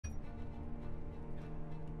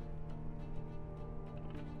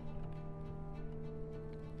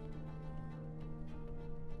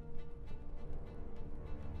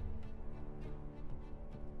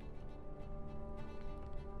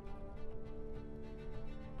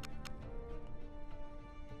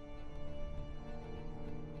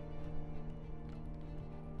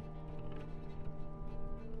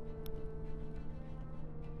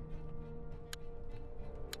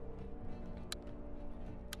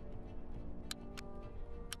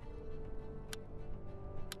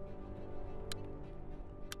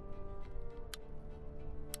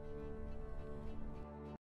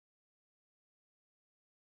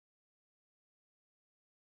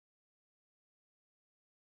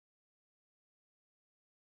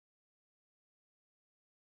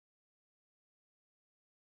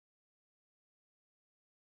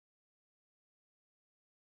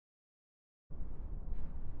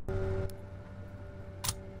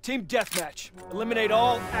Team Deathmatch. Eliminate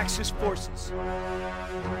all Axis forces.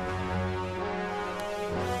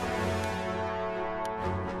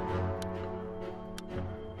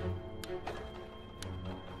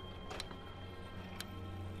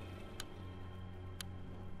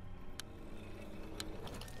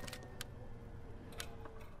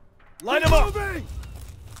 Line them up! Moving!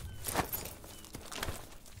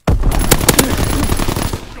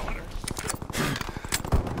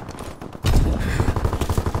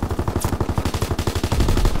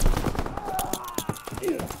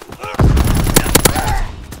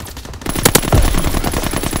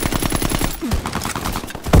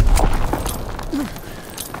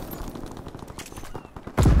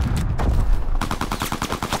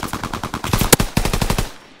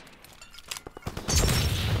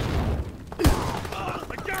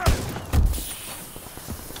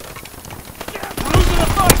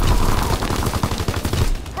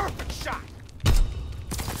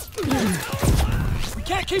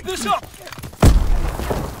 Can't keep this up!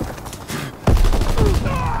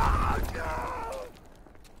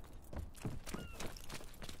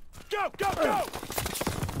 Go, go, go!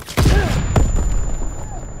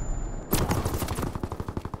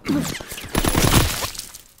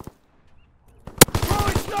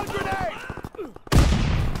 Throwing stun grenade!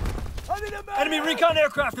 Enemy recon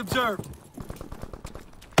aircraft observed!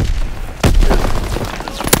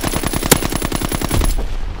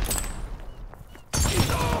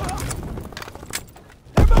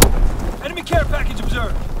 Enemy care package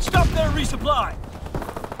observed. Stop their resupply.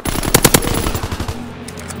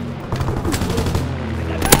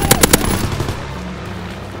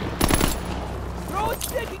 Throw a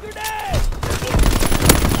sticky grenade!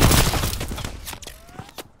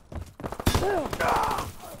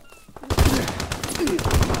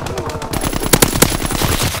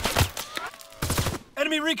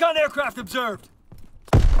 Enemy recon aircraft observed.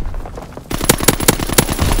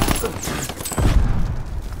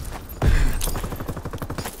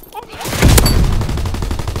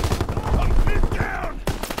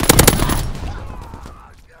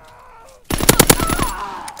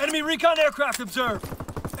 Enemy recon aircraft observed.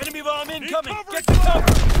 Enemy bomb incoming. Get to cover.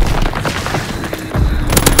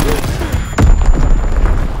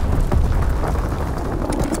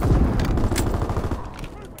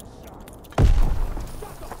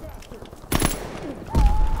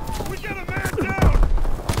 We got a man down.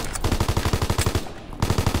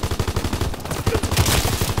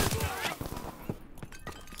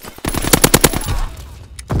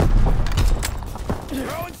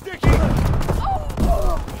 Throwing sticky.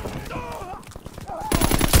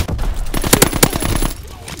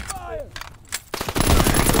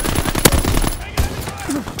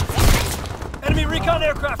 Enemy recon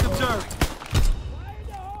aircraft observed.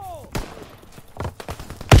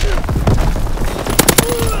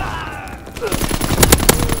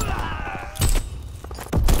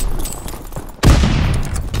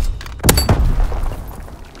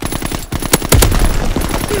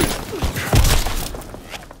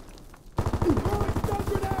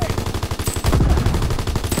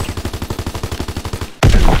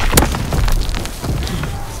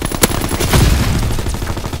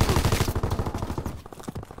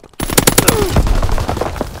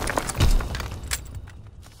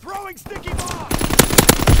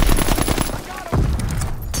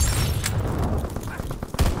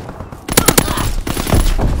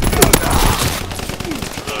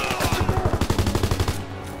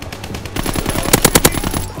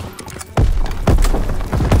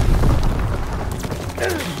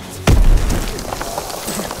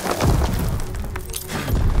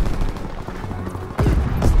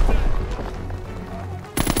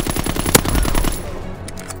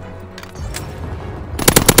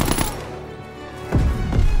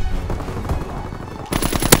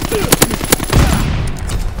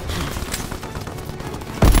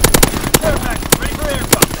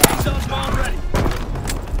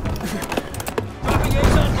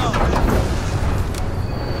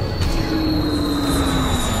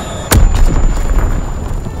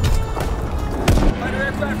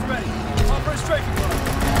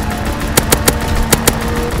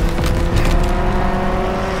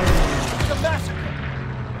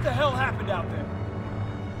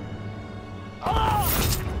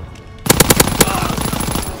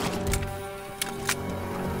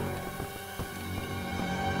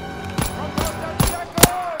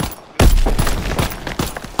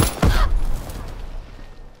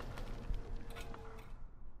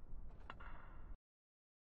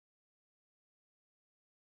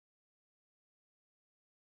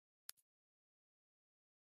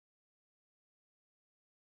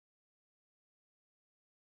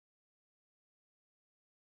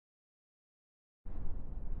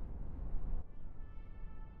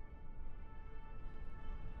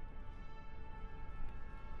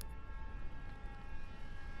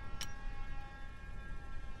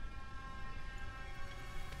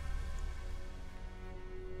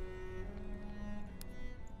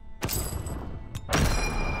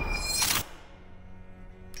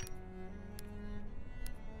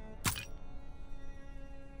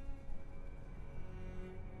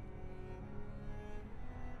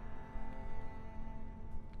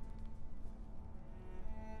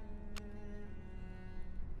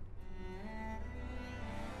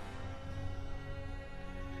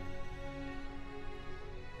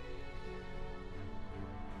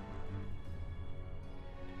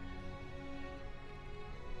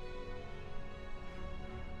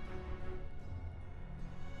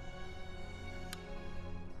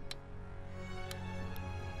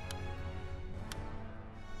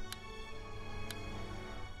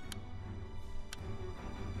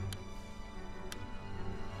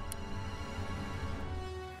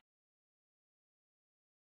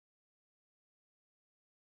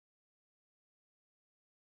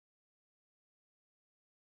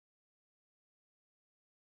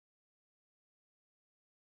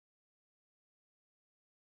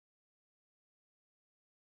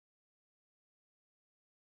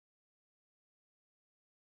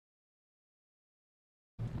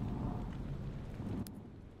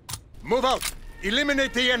 Move out!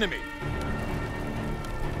 Eliminate the enemy!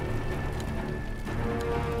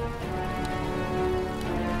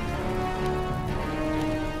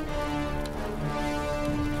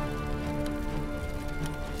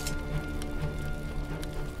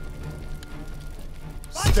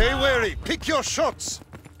 Stay wary! Pick your shots!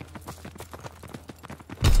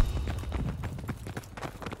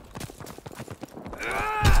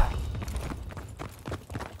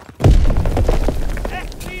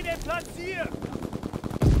 Echtlinie platziert!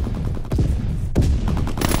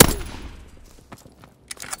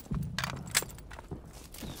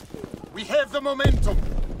 We have the momentum!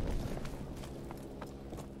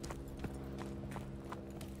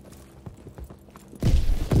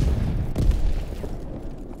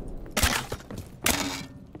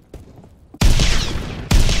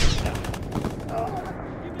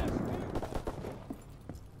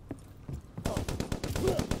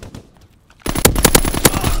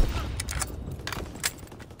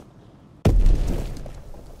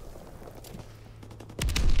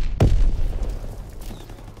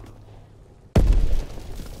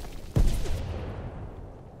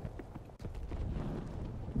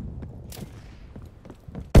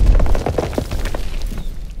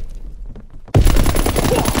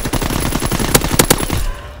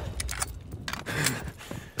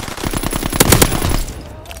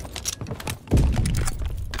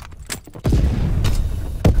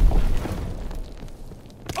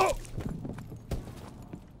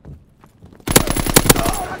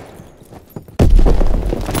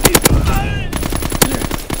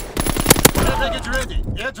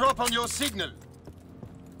 Airdrop on your signal.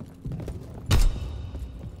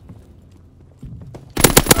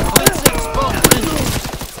 Flight 6 bomb ready.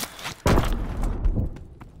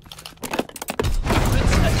 Flight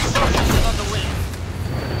 6 shotgun on the way.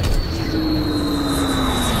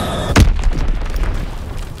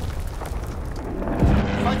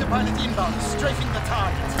 Fighter pilot inbound, strafing the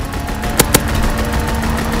target.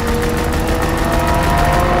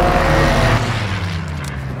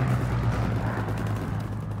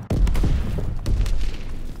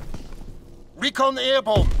 Recon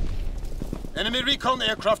airborne. Enemy recon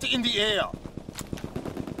aircraft in the air.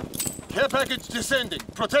 Care package descending.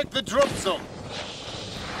 Protect the drop zone.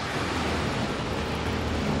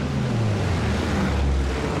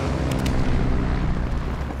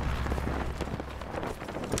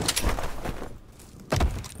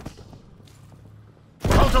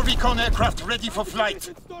 Counter recon aircraft ready for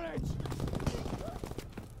flight.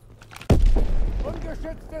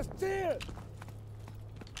 Ungeschütztes Ziel!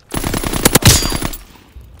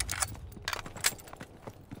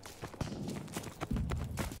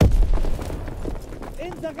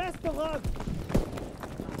 In the restaurant!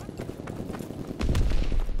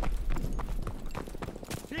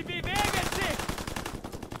 Sie bewegen sich!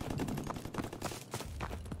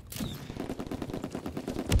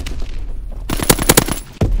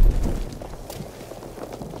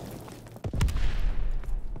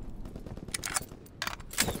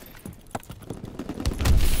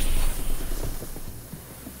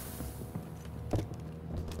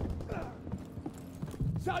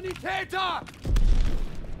 Sanitäter!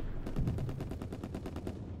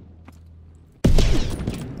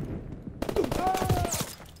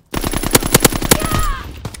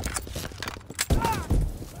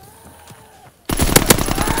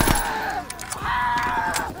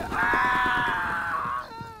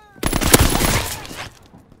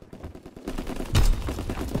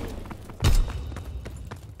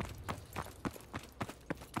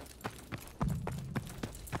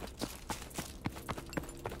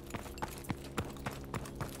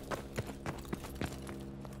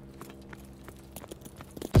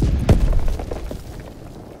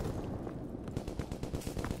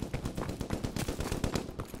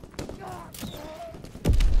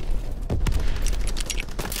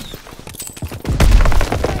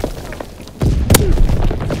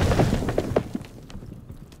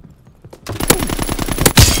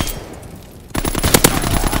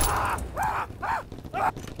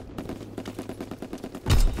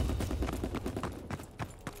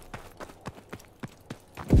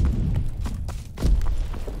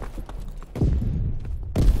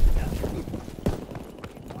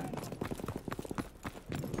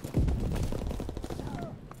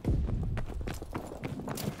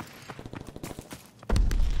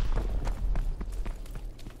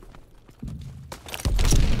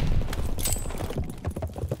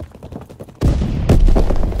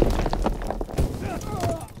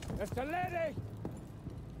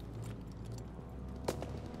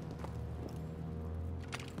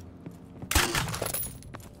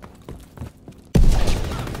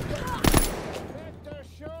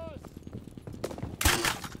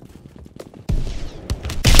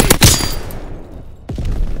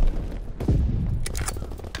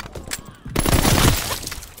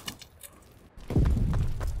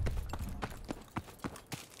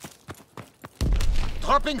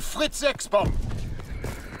 Dropping Fritz X-bomb.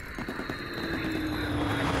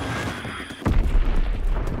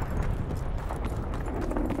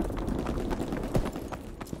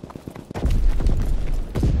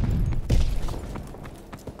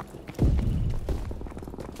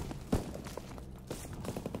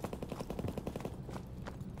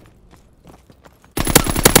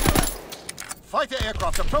 Fighter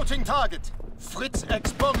aircraft approaching target. Fritz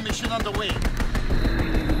X-bomb mission underway.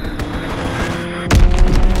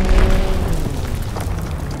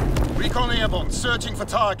 Recon airborne searching for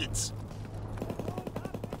targets.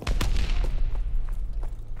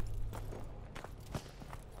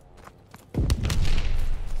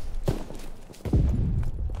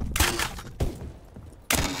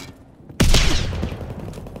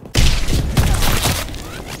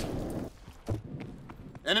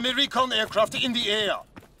 Enemy recon aircraft in the air.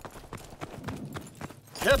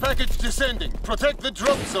 Care package descending. Protect the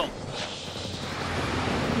drop zone.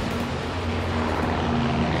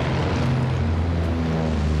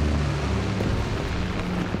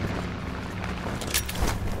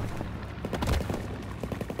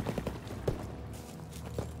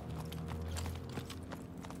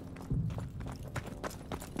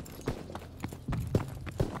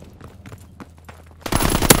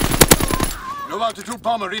 Low altitude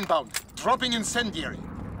bomber inbound. Dropping incendiary.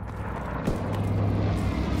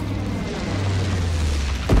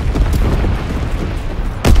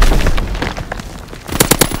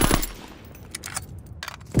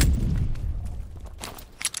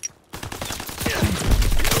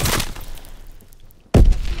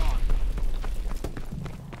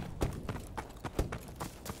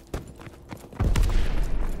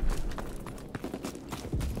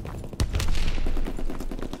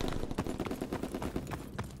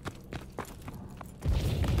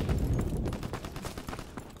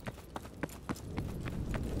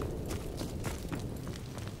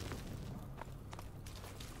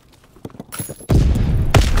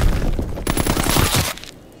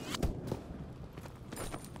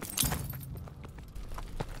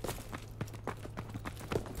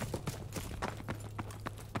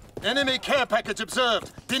 Enemy care package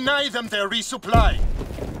observed. Deny them their resupply.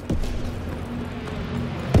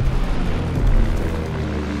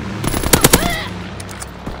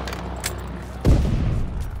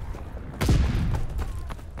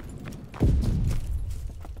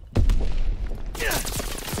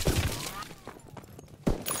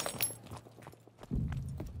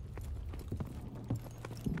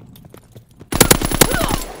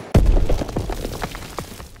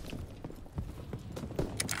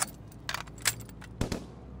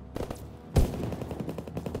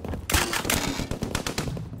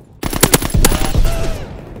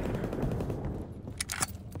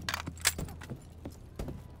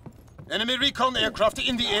 Enemy recon aircraft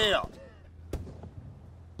in the air.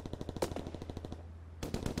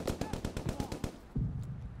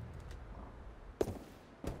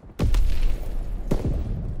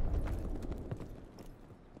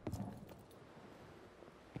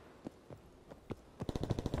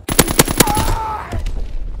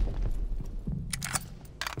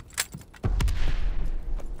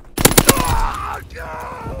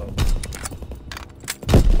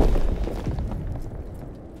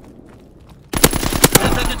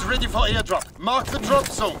 Ready for airdrop. Mark the drop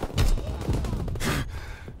zone.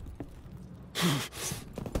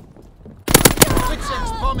 Fritz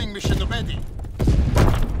X bombing mission ready.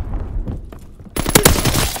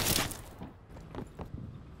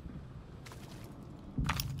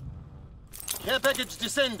 Care package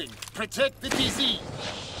descending. Protect the TZ.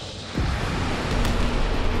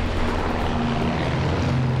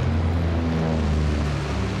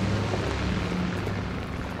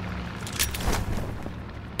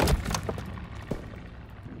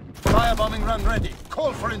 Bombing run ready.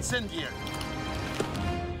 Call for incendiary.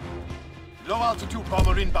 Low altitude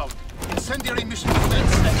bomber inbound. Incendiary mission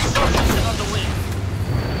commenced and short mission underway.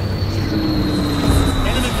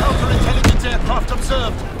 Enemy counter-intelligence aircraft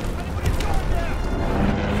observed.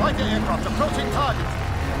 Fighter aircraft approaching target.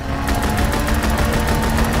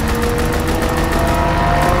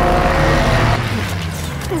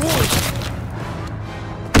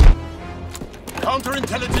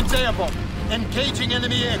 Counter-intelligence airborne. Engaging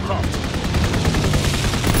enemy aircraft.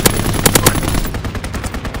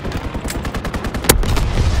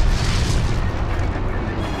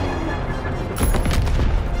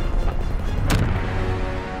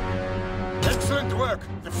 Excellent work.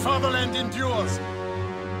 The fatherland endures.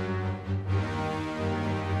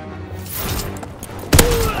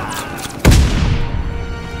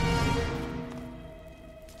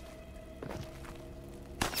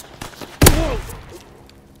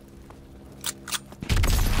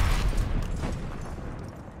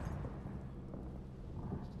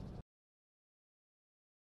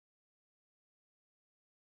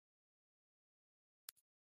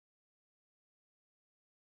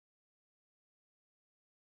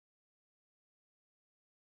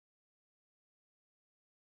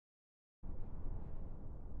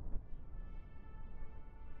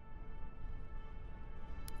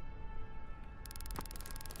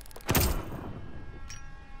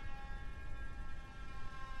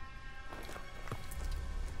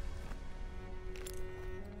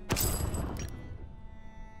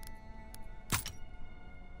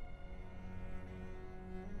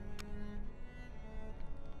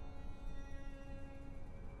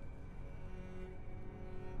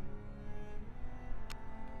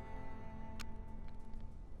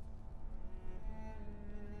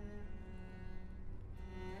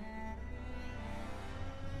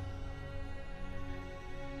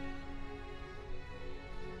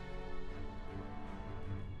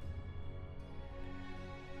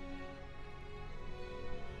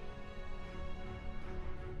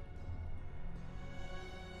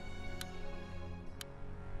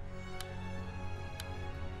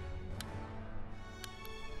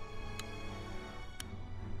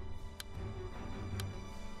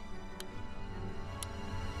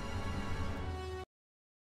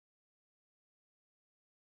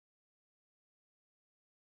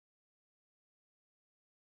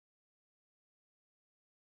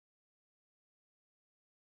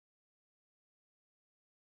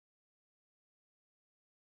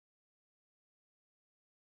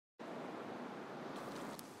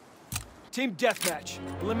 Team deathmatch.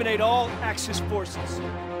 Eliminate all Axis forces.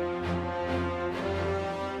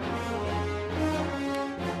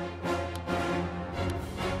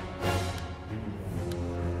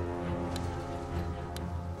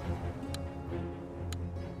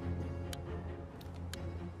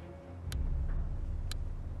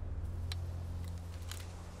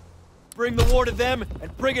 Bring the war to them,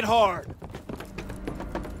 and bring it hard!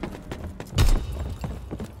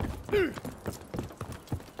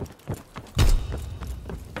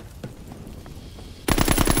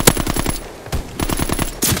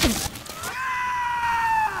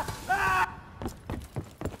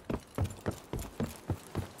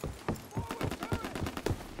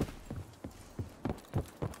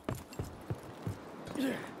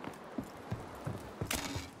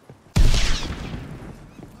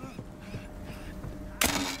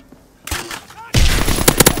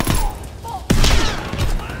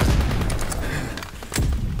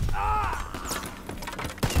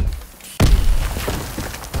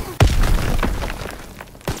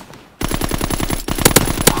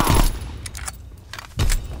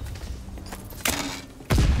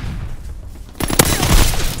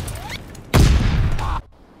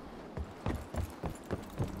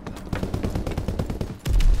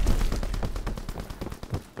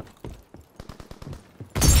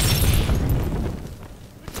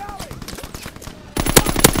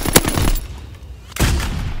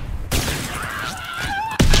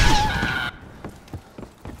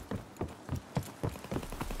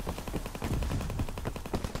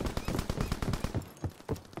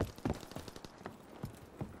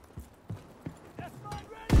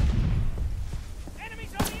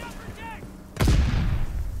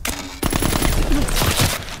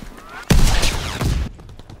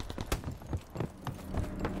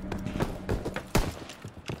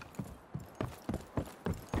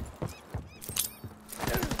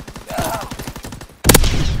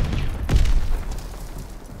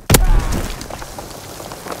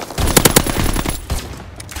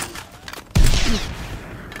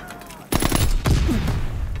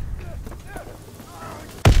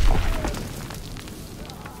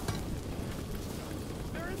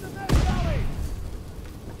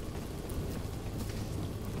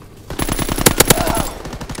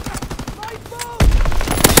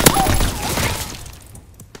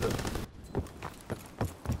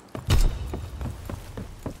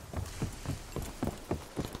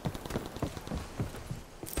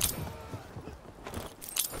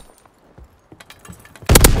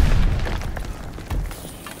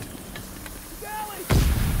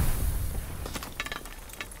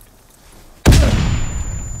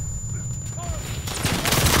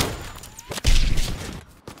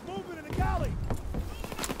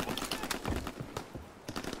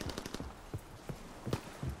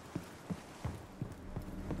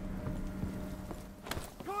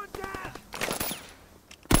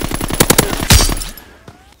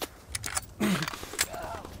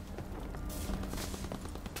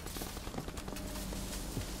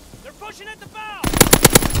 Pushing at the bow!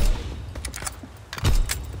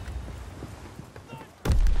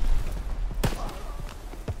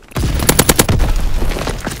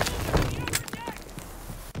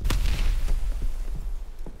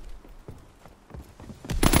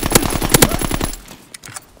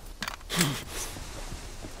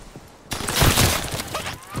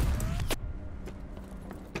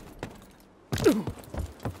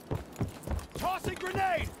 Tossing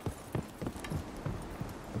grenade!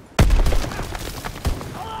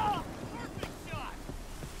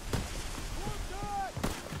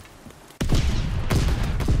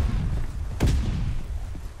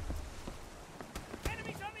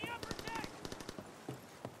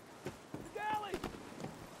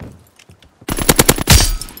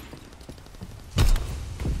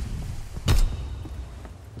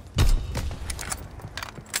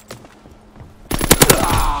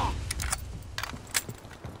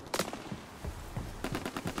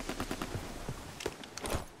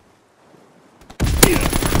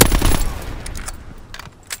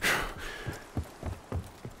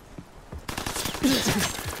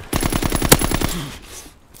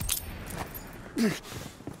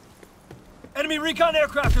 Enemy recon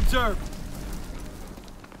aircraft observed!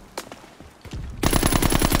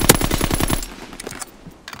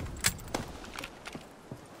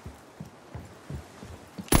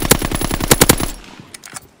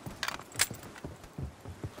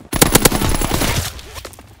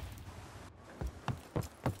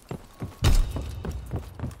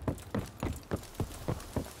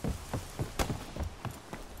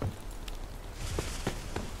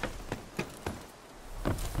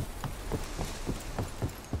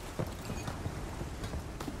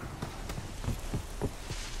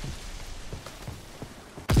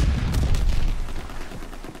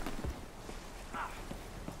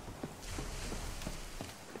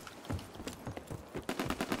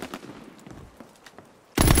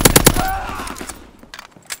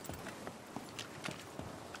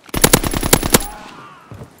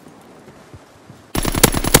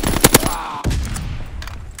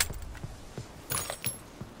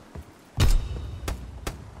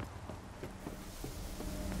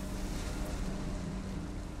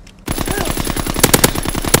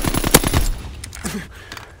 Ready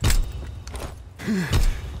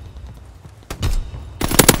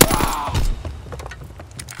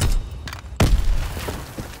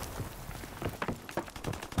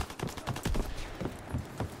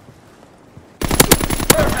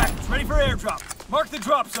for airdrop. Mark the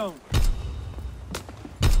drop zone.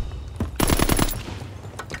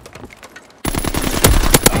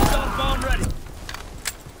 Ace-on bomb ready.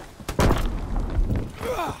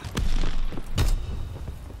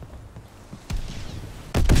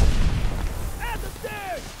 At the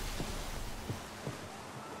stairs!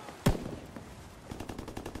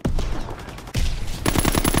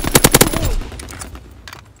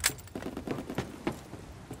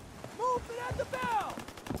 Movement at the bell!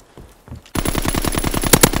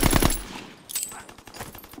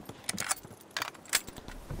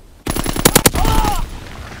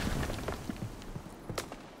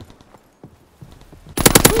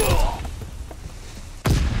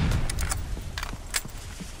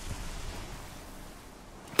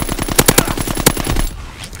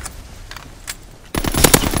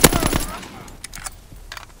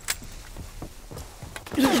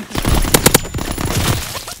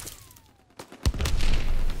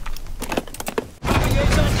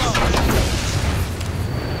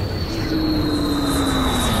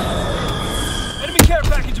 Enemy care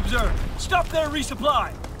package observed. Stop there,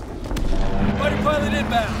 resupply. Fighter pilot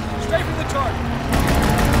inbound. Strafing the target.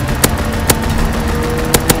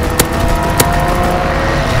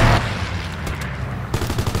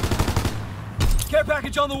 Care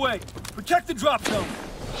package on the way. Protect the drop zone.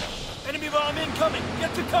 Enemy bomb incoming.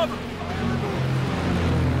 Get to cover.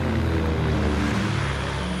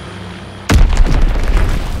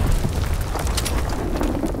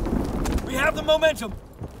 We have the momentum.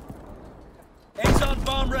 Ace-on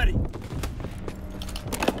bomb ready.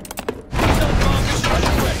 Ace-on bomb mission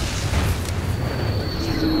underway.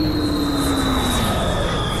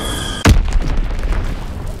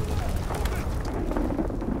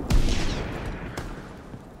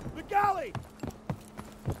 The galley!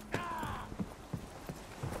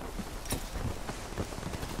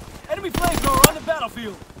 Enemy flamethrower on the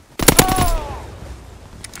battlefield.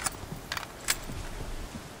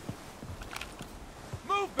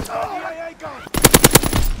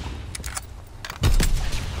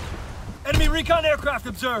 Enemy recon aircraft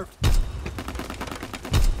observed.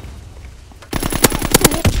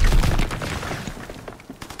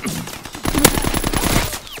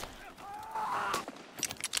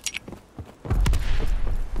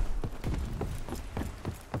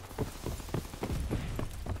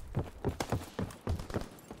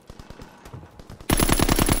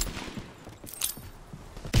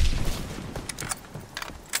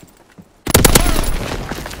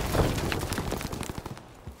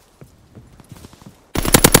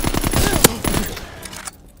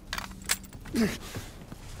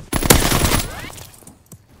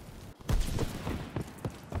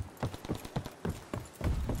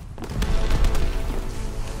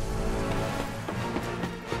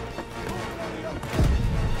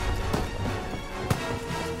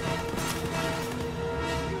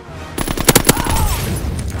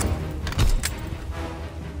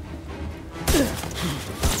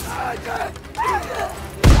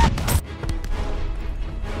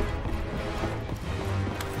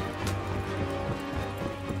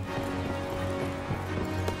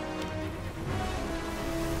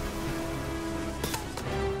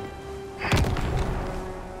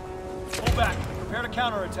 Pull back. Prepare to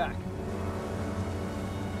counterattack.